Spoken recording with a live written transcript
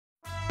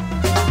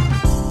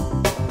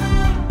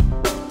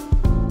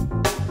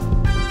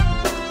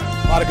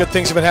lot of good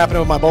things have been happening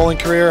with my bowling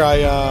career.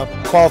 I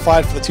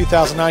qualified for the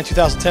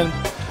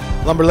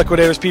 2009-2010 Lumber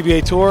Liquidators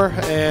PBA Tour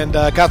and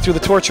got through the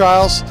tour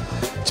trials.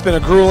 It's been a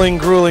grueling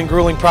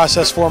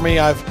process for me.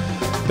 I've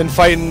been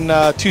fighting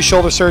 2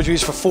 shoulder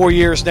surgeries for 4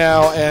 years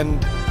now,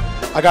 and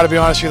I got to be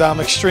honest with you,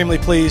 I'm extremely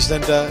pleased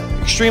and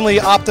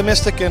extremely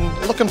optimistic and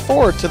looking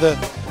forward to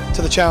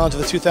the challenge of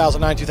the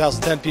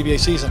 2009-2010 PBA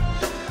season.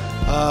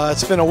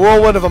 It's been a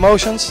whirlwind of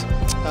emotions.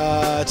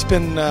 It's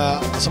been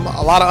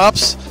a lot of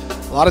ups,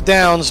 a lot of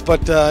downs,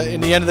 but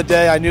in the end of the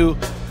day, I knew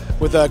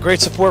with great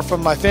support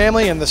from my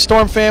family and the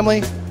Storm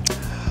family,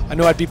 I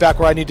knew I'd be back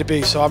where I need to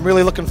be. So I'm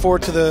really looking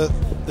forward to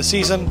the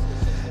season,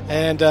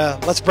 and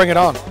let's bring it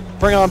on.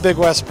 Bring on Big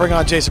West, bring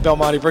on Jason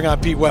Belmonte, bring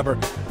on Pete Weber.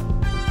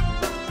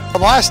 The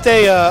last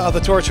day of the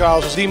tour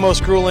trials was the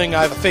most grueling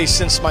I've faced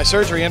since my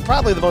surgery, and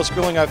probably the most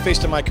grueling I've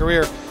faced in my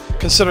career,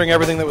 considering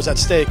everything that was at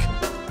stake.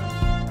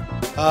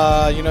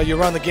 You know, you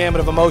run the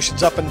gamut of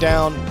emotions up and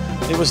down.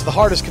 It was the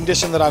hardest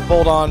condition that I've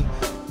bowled on.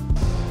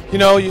 You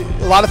know,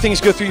 a lot of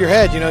things go through your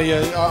head. You know,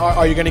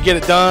 are you going to get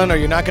it done? Are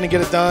you not going to get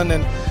it done?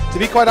 And to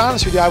be quite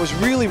honest with you, I was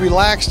really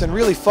relaxed and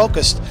really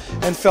focused,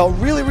 and felt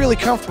really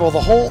comfortable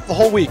the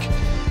whole week.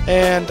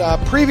 And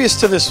previous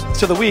to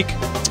the week,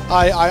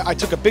 I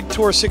took a big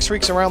tour, 6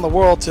 weeks around the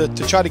world to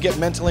try to get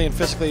mentally and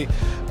physically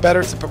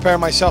better, to prepare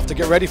myself to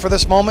get ready for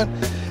this moment.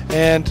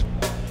 And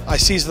I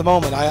seized the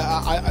moment.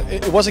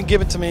 It wasn't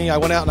given to me. I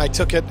went out and I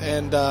took it,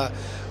 and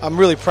I'm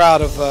really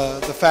proud of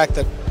the fact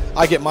that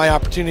I get my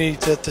opportunity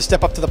to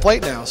step up to the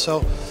plate now.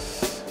 So,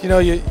 you know,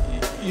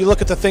 you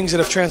look at the things that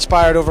have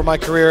transpired over my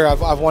career.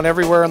 I've won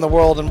everywhere in the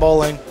world in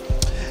bowling,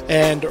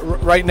 and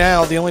right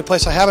now the only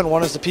place I haven't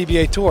won is the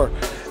PBA Tour.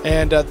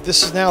 And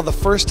this is now the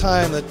first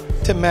time that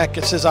Tim Mack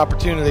gets his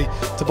opportunity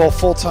to bowl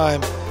full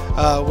time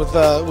with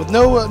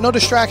no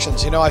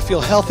distractions. You know, I feel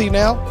healthy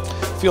now,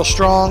 feel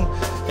strong,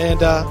 and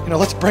you know,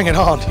 let's bring it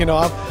on. You know,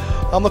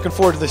 I'm looking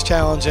forward to this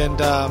challenge, and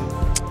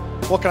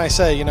what can I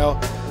say? You know,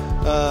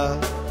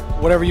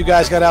 whatever you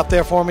guys got out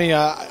there for me,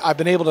 I've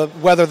been able to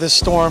weather this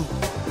storm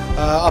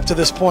up to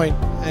this point,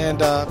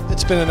 and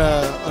it's been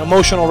an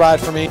emotional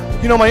ride for me.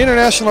 You know, my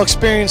international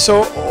experience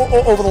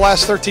over the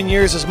last 13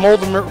 years has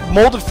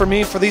molded for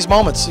me for these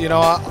moments. You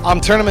know,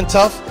 I'm tournament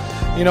tough.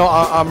 You know,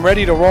 I'm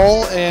ready to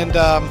roll, and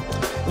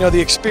you know,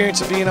 the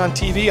experience of being on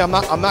TV, I'm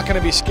not going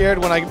to be scared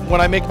when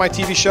I make my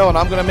TV show, and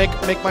I'm going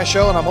to make my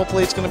show, and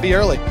hopefully it's going to be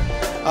early.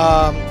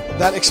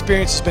 That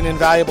experience has been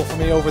invaluable for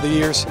me over the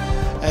years,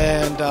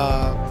 and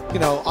you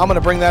know, I'm going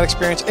to bring that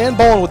experience and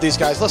bowling with these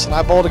guys. Listen,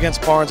 I bowled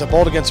against Barnes, I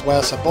bowled against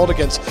Wes, I bowled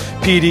against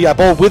PD, I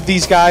bowled with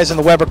these guys in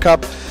the Weber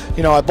Cup.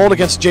 You know, I bowled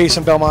against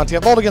Jason Belmonte, I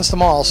bowled against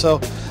them all. So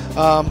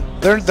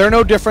they're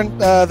no different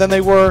than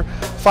they were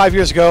 5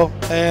 years ago,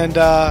 and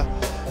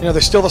you know,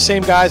 they're still the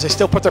same guys. They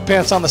still put their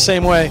pants on the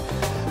same way,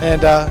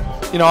 and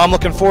you know, I'm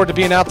looking forward to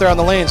being out there on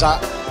the lanes.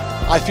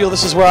 I feel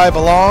this is where I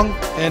belong,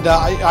 and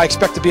I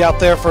expect to be out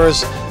there for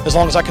as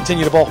long as I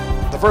continue to bowl.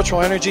 The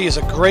virtual energy is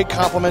a great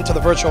complement to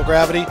the virtual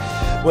gravity,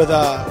 with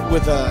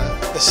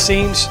the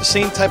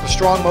same type of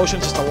strong motion,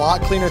 just a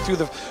lot cleaner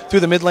through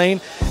the mid lane,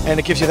 and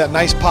it gives you that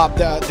nice pop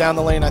down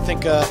the lane. I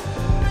think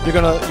you're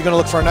gonna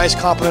look for a nice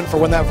complement for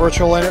when that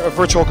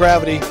virtual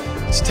gravity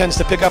tends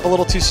to pick up a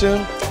little too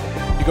soon.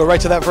 You go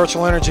right to that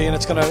virtual energy, and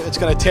it's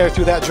gonna tear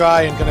through that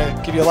dry and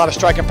gonna give you a lot of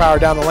striking power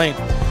down the lane.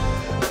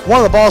 One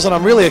of the balls that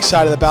I'm really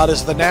excited about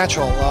is the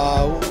natural.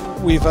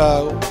 We've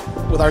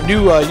with our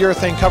new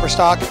urethane cover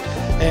stock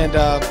and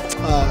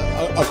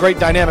a great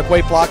dynamic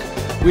weight block,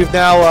 we've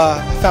now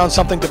found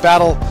something to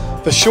battle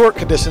the short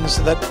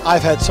conditions that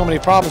I've had so many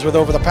problems with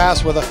over the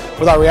past with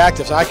our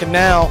reactives. I can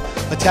now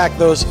attack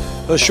those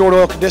short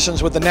oil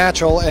conditions with the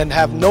natural and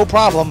have no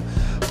problem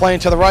playing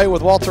to the right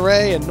with Walter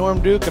Ray and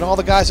Norm Duke and all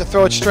the guys that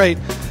throw it straight.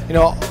 You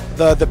know,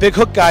 the big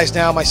hook guys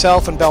now,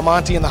 myself and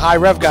Belmonte and the high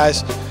rev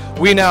guys,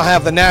 we now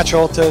have the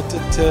natural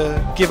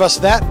to give us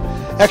that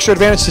extra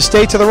advantage to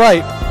stay to the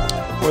right,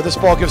 where this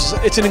ball gives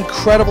us, it's an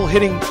incredible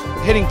hitting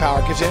power,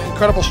 it gives you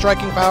incredible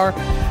striking power,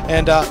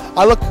 and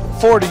I look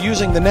forward to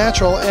using the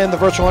natural and the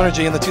virtual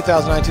energy in the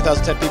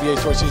 2009-2010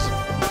 PBA Tour season.